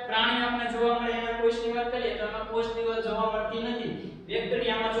બીજા પ્રાણીઓ આપણે જોવા મળે એના કોષની વાત કરીએ તો એમાં કોષ દિવાલ જોવા મળતી નથી.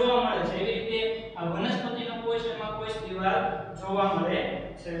 બેક્ટેરિયામાં જોવા મળે છે. એવી રીતે આ વનસ્પતિનો કોષ એમાં કોષ દિવાલ જોવા મળે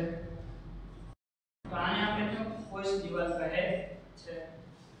છે. તો આને આપણે કોષ દિવાલ કહે છે.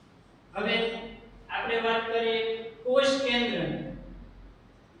 હવે આપણે વાત કરીએ કોષ કેન્દ્રની.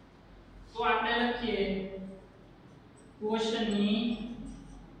 તો આપણે લખીએ કોષની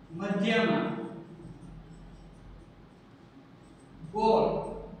મધ્યમાં ગોળ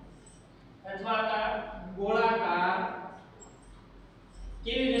અથવા ગોળાકાર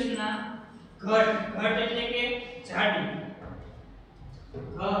કેવી રચના, ઘટ એટલે કે જાડી,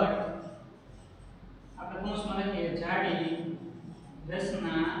 ઘટ આપણે કૌંસમાં લખીએ જાડી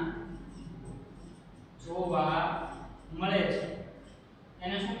રચના જોવા મળે છે.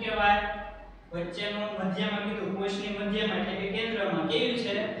 એને શું કહેવાય, વચ્ચેનું મધ્યમાં કીધું, કોષની મધ્યમાં એટલે કે કેન્દ્રમાં કેવી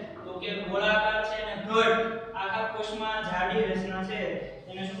છે તો કે ગોળાકાર છે અને ઘટ આખા કોષમાં જાડી રચના છે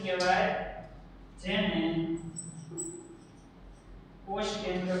એને શું કહેવાય, જેને કોષ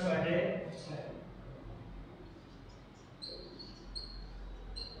કેન્દ્ર કહે છે.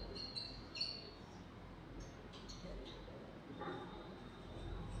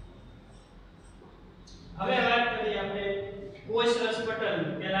 હવે વાત કરીએ આપણે કોષ રસપટલ.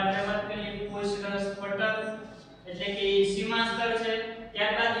 પહેલા આપણે વાત કરીએ કોષ રસપટલ એટલે કે સીમા સ્તર છે.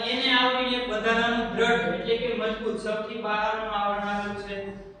 ત્યારબાદ એને આવરીને વધારાનું દ્રઢ એટલે કે મજબૂત સૌથી બહારનું આવરણ આવેલું છે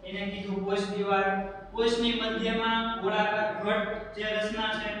એને કીધું કોષ દિવાલ. કોષની મધ્યમાં ગોળાકાર ઘટ જે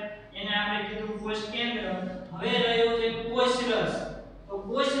રચના છે એને આપણે કીધું કોષ કેન્દ્ર. હવે રહ્યું છે કોષ રસ. તો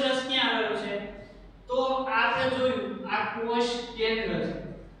કોષ રસ ક્યાં આવેલો છે તો આપણે જોયું આ કોષ કેન્દ્ર છે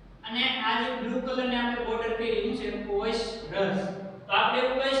અને આ જે બ્લુ કલરને આપણે બોર્ડર કરી છે કોષ રસ. તો આપણે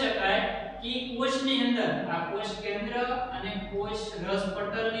એવું કહી શકાય કે કોષની અંદર આ કોષ કેન્દ્ર અને કોષ રસ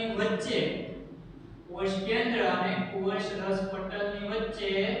પટલની વચ્ચે, કોષ કેન્દ્ર અને કોષ રસ પટલની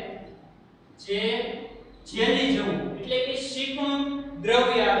વચ્ચે જે જેલી જેવું એટલે કે શીકણું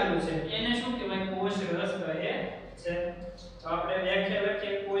દ્રવ્ય આવેલું છે એને શું કહેવાય, કોષ રસ કહે છે. તો આપણે વ્યાખ્યા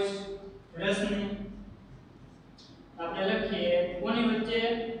લખીએ કોષ રસની. આપણે લખીએ કોની વચ્ચે,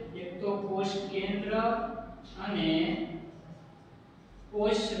 એક તો કોષ કેન્દ્ર અને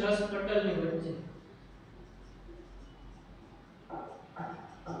કોષ રસ પટલની વચ્ચે.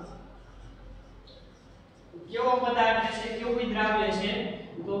 કેવો પદાર્થ છે, કેવું દ્રાવ્ય છે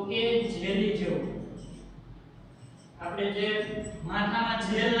તો કે જેલી જેવું. આપણે જે માથામાં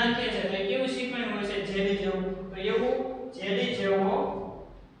જેલ નાખીએ છીએ એટલે કેવું શીકણ હોય છે જેલી જેવું, તો એવું જેલી જેવો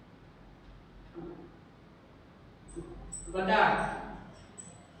પદાર્થ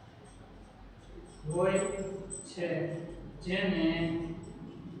હોય છે જેને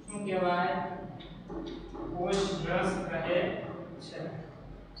શું કહેવાય, કોષ રસ કહે છે.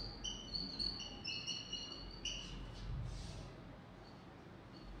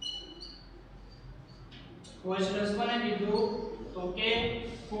 કોષ રસ કોને કીધું તો કે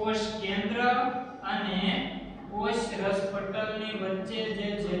કોષ કેન્દ્ર અને કોષ રસ પટલની વચ્ચે જે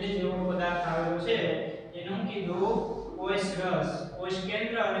જેલી જેવો પદાર્થ આવેલો છે એનું કીધું કોષ રસ. કોષ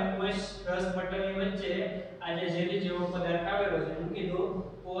કેન્દ્ર અને કોષ રસ પટલની વચ્ચે આ જે જેલી જેવો પદાર્થ આવેલો છે એનું કીધું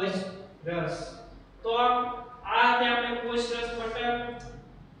કોષ રસ. તો આ તે આપણે કોષ રસ પટલ,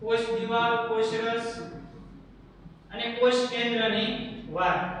 કોષ દિવાલ, કોષ રસ અને કોષ કેન્દ્રની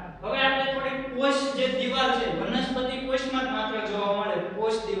વાત. હવે આપણે થોડી કોષ જે દિવાલ છે વનસ્પતિ કોષમાં જ માત્ર જોવા મળે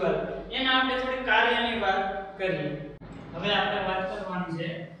કોષ દિવાલ, એના આપણે થોડી કાર્યની વાત કરીએ. હવે આપણે વાત કરવાની છે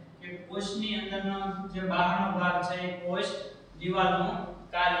કે કોષની અંદરનો જે બહારનો ભાગ છે એ કોષ દિવાલનું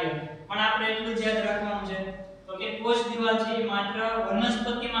કાર્ય. પણ આપણે એટલું જ યાદ રાખવાનું છે તો કે કોષ દિવાલ છે એ માત્ર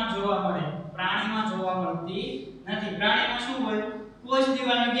વનસ્પતિમાં જોવા મળે, પ્રાણીમાં જોવા મળતી નથી. પ્રાણીમાં શું હોય? કોષ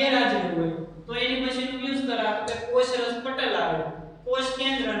દિવાલની ગેરહાજરી હોય તો એની પછીનું યુઝ કરાવે કે કોષ રસ પટલ આવે, કોષ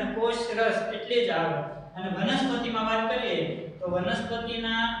કેન્દ્ર અને કોષ રસ એટલે જ આવે. અને વનસ્પતિમાં વાત કરીએ તો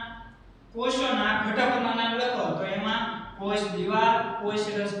વનસ્પતિના કોષોના ઘટકોના નામ લખો તો એમાં કોષ દિવાલ, કોષ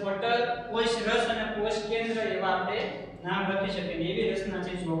રસ પટલ, કોષ રસ અને કોષ કેન્દ્ર એવા આપણે નામ લખી શકીએ. એવી રચના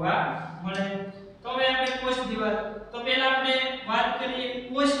છે જોવા મળે. તો હવે આપણે કોષ દિવાલ, તો પહેલા આપણે વાત કરીએ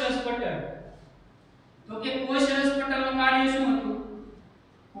કોષ રસ પટલ. તો કે કોષ રસ પટલનું કાર્ય શું હતું?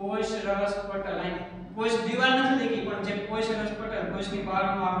 કોષ રસ પટલ અહીં કોષ દિવાલ નથી લખી પણ જે કોષ રસ પટલ કોષની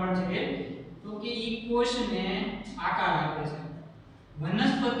બહારનું આવરણ છે તો કે ઈ કોષને આકાર આપે છે.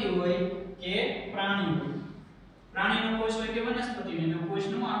 વનસ્પતિ હોય કે પ્રાણી હોય, પ્રાણીનો કોષ હોય કે વનસ્પતિનો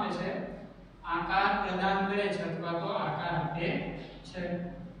કોષનું આપે છે આકાર પ્રદાન કરે છે અથવા તો આકાર આપે છે.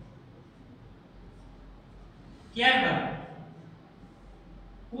 ત્યારબાદ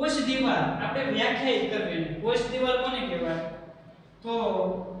કોષ દિવાલ આપણે વ્યાખ્યાયિત કરવી. કોષ દિવાલ કોને કહેવાય? તો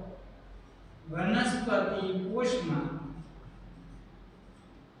વનસ્પતિ કોષમાં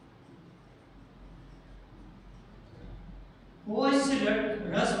કોષ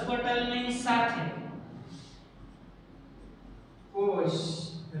રસ પટલની સાથે કોષ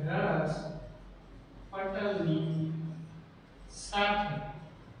રસ પટલની સાથે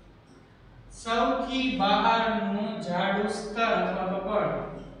સૌથી બહારનું જાડું સ્તર અથવા તો પડ,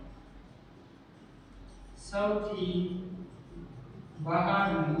 સૌથી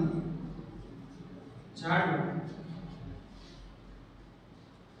બહારનું જાડું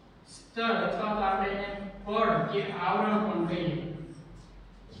સ્તર અથવા તો આપણે એને પડ કે આવરણ પણ કહીએ,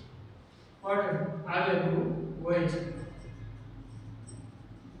 પડ આવેલું હોય છે.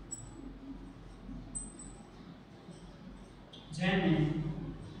 જેને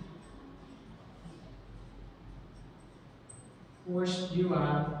કોષ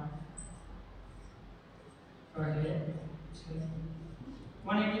દિવાલ કહે છે.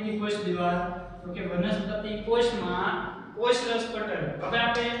 કોને કીધી કોષ દિવાલ? તો કે વનસ્પતિ કોષમાં કોષ રસ પટલ. હવે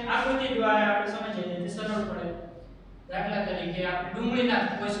આપણે આકૃતિ દ્વારા આપણે સમજીએ તો સરળ પડે. દાખલા તરીકે આપણે ડુંગળીના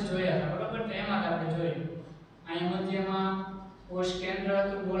કોષ જોયા હતા બરાબર, તો એમાં આપણે જોઈએ અહીં મધ્યમાં કોષ કેન્દ્ર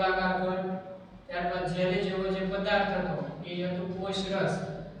હતું ગોળાકાર ઘન, ત્યારબાદ જેલી જેવો જે પદાર્થ હતો એ હતું કોષ રસ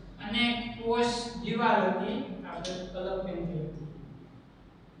અને કોષ દિવાલ હતી આપણે કલમ પેનથી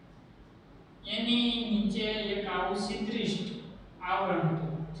એની નીચે એક આવું સિદ્રિષ્ટ આવરણ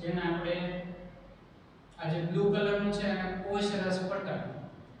હતું જેને આપણે આ જે બ્લુ કલરનું છે એને કોષ રસ પટલ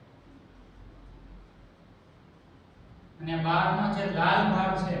અને બહારનો જે લાલ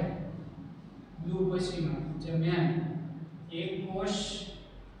ભાગ છે બ્લુ પછીનો જે મેન એક કોષ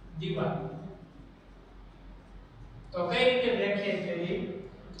દિવાલ. તો કઈ રીતે વ્યાખ્યાયિત કરી?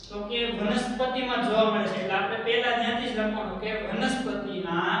 તો કે વનસ્પતિમાં જોવા મળે છે એટલે આપણે પહેલા ત્યાંથી જ લખવાનું કે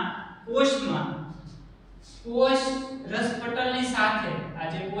વનસ્પતિના કોષમાં કોષ રસ પટલની સાથે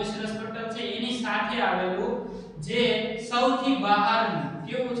આ જે કોષ રસ પટલ છે એની સાથે આવેલું જે સૌથી બહારનું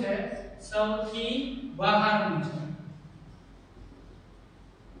કેવું છે? સૌથી બહારનું છે.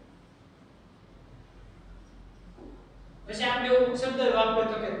 પછી આપણે એવું શબ્દ વાપર્યો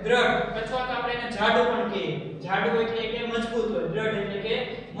તો કે દ્રઢ અથવા તો આપણે એને જાડું પણ કહીએ. જાડું એટલે કે મજબૂત હોય, દ્રઢ એટલે કે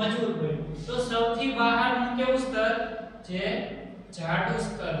મજબૂત હોય. તો સૌથી બહારનું કેવું સ્તર? જે જાડું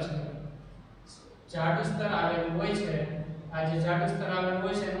સ્તર છે. જાડું સ્તર આવેલું હોય છે. આ જે જાડું સ્તર આવેલું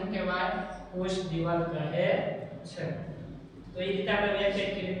હોય છે એનું કહેવાય કોષ દિવાલ કહે છે. તો એ રીતે આપણે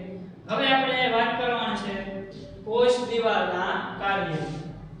વ્યાખ્યાયિત કરી. હવે આપણે વાત કરવાની છે કોષ દિવાલના કાર્ય.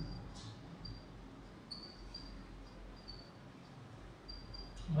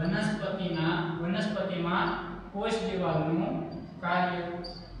 વનસ્પતિમાં કોષ દિવાલનું કાર્ય.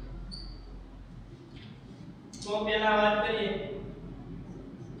 તો પહેલા વાત કરીએ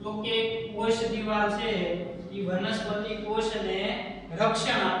તો કે કોષ દિવાલ છે એ વનસ્પતિ કોષને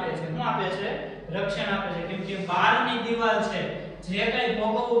રક્ષણ આપે છે. શું આપે છે? રક્ષણ આપે છે. કેમ કે બહારની દિવાલ છે જે કઈ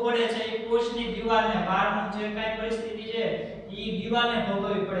ભોગવવું પડે છે એ કોષની દિવાલને, બહારનું જે કઈ પરિસ્થિતિ છે એ દિવાલને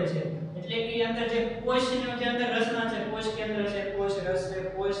ભોગવવી પડે છે. એટલે કે અંદર જે કોષની જે અંદર રચના છે, કોષ કેન્દ્ર છે, કોષ રસ છે,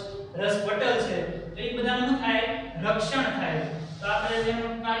 કોષ રસ પટલ છે, તો એ બધાનું થાય રક્ષણ થાય. તો આપણે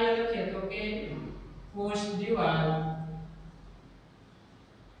જેનું કાર્ય લખીએ તો કે કોષ દિવાલ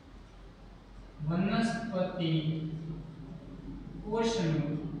વનસ્પતિ કોષનું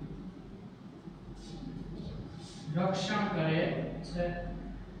રક્ષણ કરે છે.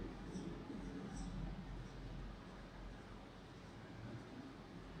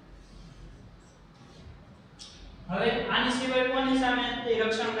 હવે આની સિવાય કોની સામે તે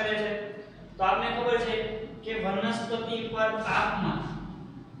રક્ષણ કરે છે? તો આપને ખબર છે કે વનસ્પતિ પર તાપમાન,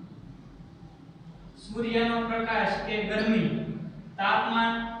 સૂર્યનો પ્રકાશ કે ગરમી,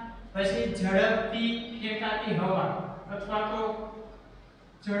 તાપમાન, પછી ઝડપથી ફેંકાતી હવા અથવા તો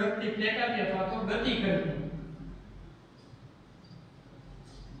ઝડપથી ફેંકાતી અથવા તો ગતિ કરતી,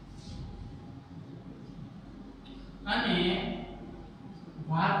 અને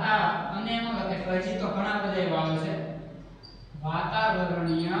અને એનો લખે હજી તો ઘણા બધા એવા આવે છે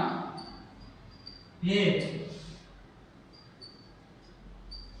વાતાવરણીય ભેજ.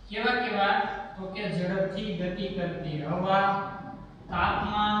 કેવા કેવા? તો કે ઝડપથી ગતિ કરતી હવા,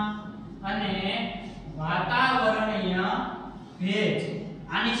 તાપમાન અને વાતાવરણીય ભેજ.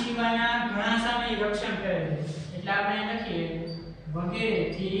 આની સિવાયના ઘણા સામે રક્ષણ કરે છે. એટલે આપણે લખીએ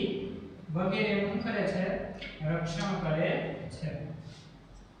વગેરે શું કરે છે? રક્ષણ કરે છે.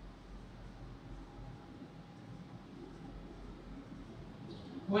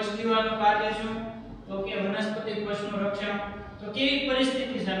 કોષ દિવાલનું કાર્ય શું? તો કે વનસ્પતિ કોષનું રક્ષણ. તો કેવી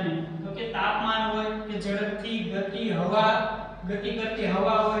પરિસ્થિતિ સામે? તો કે તાપમાન હોય કે ઝડપથી ગતિ કરતી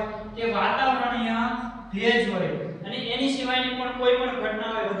હવા હોય કે વાતાવરણીય ભેજ હોય અને એની સિવાયની પણ કોઈ પણ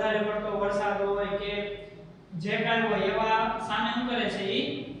ઘટના હોય, વધારે પડતો વરસાદ હોય કે જે કાંઈ હોય એવા સામે શું કરે છે? એ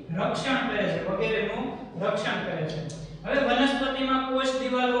રક્ષણ કરે છે, વગેરેનું રક્ષણ કરે છે. હવે વનસ્પતિમાં કોષ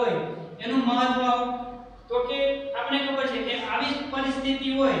દિવાલ હોય એનું મહત્વ તો કે આપણે ખબર છે કે આવી પરિસ્થિતિ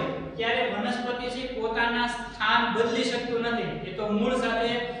હોય ત્યારે વનસ્પતિ છે પોતાના સ્થાન બદલી શકતું નથી. એ તો મૂળ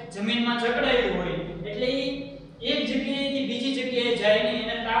સાથે જમીનમાં જકડાયેલું હોય એટલે એ એક જગ્યાએથી બીજી જગ્યાએ જાય નહીં.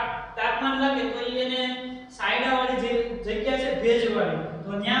 એને તાપમાન લાગે તો એને સાયડાવાળી જે જગ્યા છે ભેજવાળી,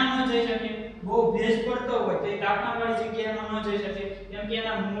 તો ત્યાં ન જઈ શકે. બહુ ભેજ પડતો હોય તો એ તાપમાનવાળી જગ્યામાં ન જઈ શકે કેમ કે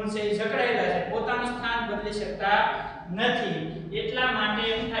એના મૂળ છે એ જકડાયેલા છે, પોતાનું સ્થાન બદલી શકતા નથી. એટલા માટે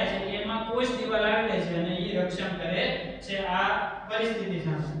એમ થાય છે કે એમાં કોષ દિવાલ આવેલી છે અને એ રક્ષણ કરે છે આ પરિસ્થિતિ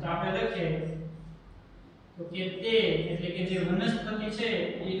સામે. તો આપણે લખીએ તો કે તે એટલે કે જે વનસ્પતિ છે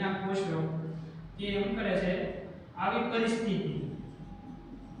એના કોષો તે શું કરે છે? આવી પરિસ્થિતિ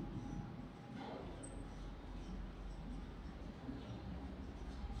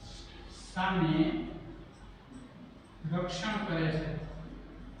સામે રક્ષણ કરે છે.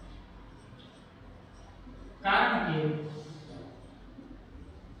 કારણ કે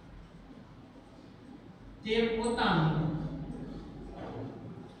તે પોતાનું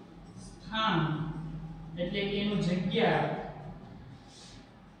સ્થાન એટલે કે એનું જગ્યા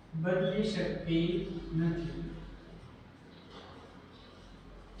બદલી શકતી નથી.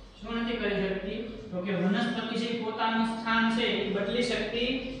 શું નથી કરી શકતી? તો કે વનસ્પતિ છે પોતાનું સ્થાન છે એ બદલી શકતી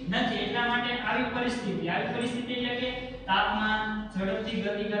નથી. એટલા માટે આવી પરિસ્થિતિ એટલે કે તાપમાન, ઝડપથી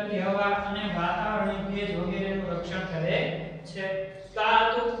ગતિ કરતી હવા અને વાતાવરણીય ભેજ વગેરેનું રક્ષણ કરે છે.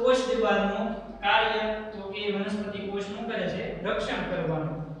 તો કોષ દિવાલનું કાર્ય તો કે વનસ્પતિ કોષનું કરે છે રક્ષણ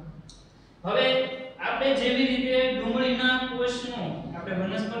કરવાનું. હવે આપણે જેવી રીતે ડુંગળીના કોષનું આપણે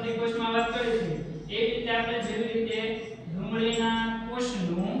વનસ્પતિ કોષમાં વાત કરી છે એ રીતે આપણે જેવી રીતે ડુંગળીના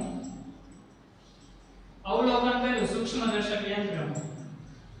કોષનું અવલોકન કર્યું સૂક્ષ્મદર્શક યંત્રમાં,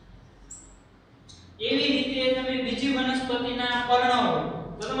 એવી રીતે તમે બીજી વનસ્પતિના પર્ણો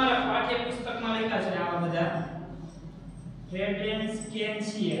તો તમારા પાઠ્યપુસ્તકમાં લખ્યા છે આવા બધા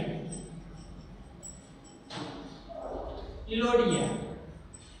રેડેન્સ્કેન્સિયા, ઇલોડિયા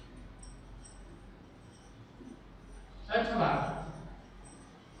અથવા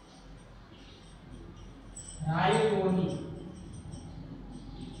રાયોની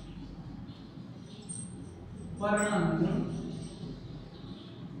પર્ણનું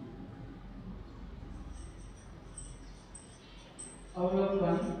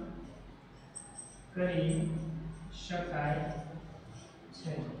અવલોકન કરી શકાય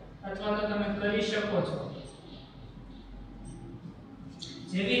છે અથવા તો તમે કરી શકો છો.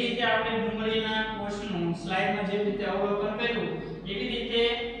 જેવી રીતે આપણે ડુંગળીના કોષનું સ્લાઇડમાં જે રીતે અવલોકન કર્યું એવી રીતે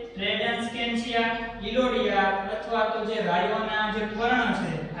રેડેન્સ્કેન્સિયા, ઇલોડિયા અથવા તો જે રાયોના જે પર્ણ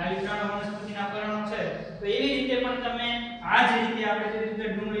છે, આ ત્રણ વનસ્પતિના પર્ણો છે, તો એવી રીતે પણ તમે આ જ રીતે આપણે જે રીતે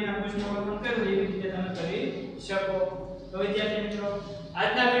ડુંગળીના કોષનું અવલોકન કર્યું એવી રીતે તમે કરી શકો. તો વિદ્યાર્થી મિત્રો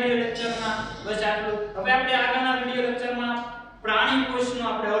આજના વિડિયો લેક્ચરમાં બસ આટલું. હવે આપણે આગળના વિડિયો લેક્ચરમાં પ્રાણી કોષનું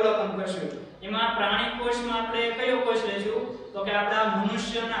આપણે અવલોકન કરશું. એમાં પ્રાણી કોષમાં આપણે કયો કોષ લઈશું? તો કે આપણા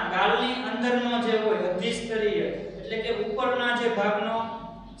મનુષ્યના ગાલની અંદરનો જે હોય અધિસ્તરીય એટલે એટલે કે ઉપરના જે ભાગનો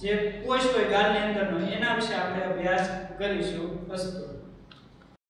જે કોષ હોય ગાલની અંદરનો એના વિશે આપણે અભ્યાસ કરીશું. અસ્તુ.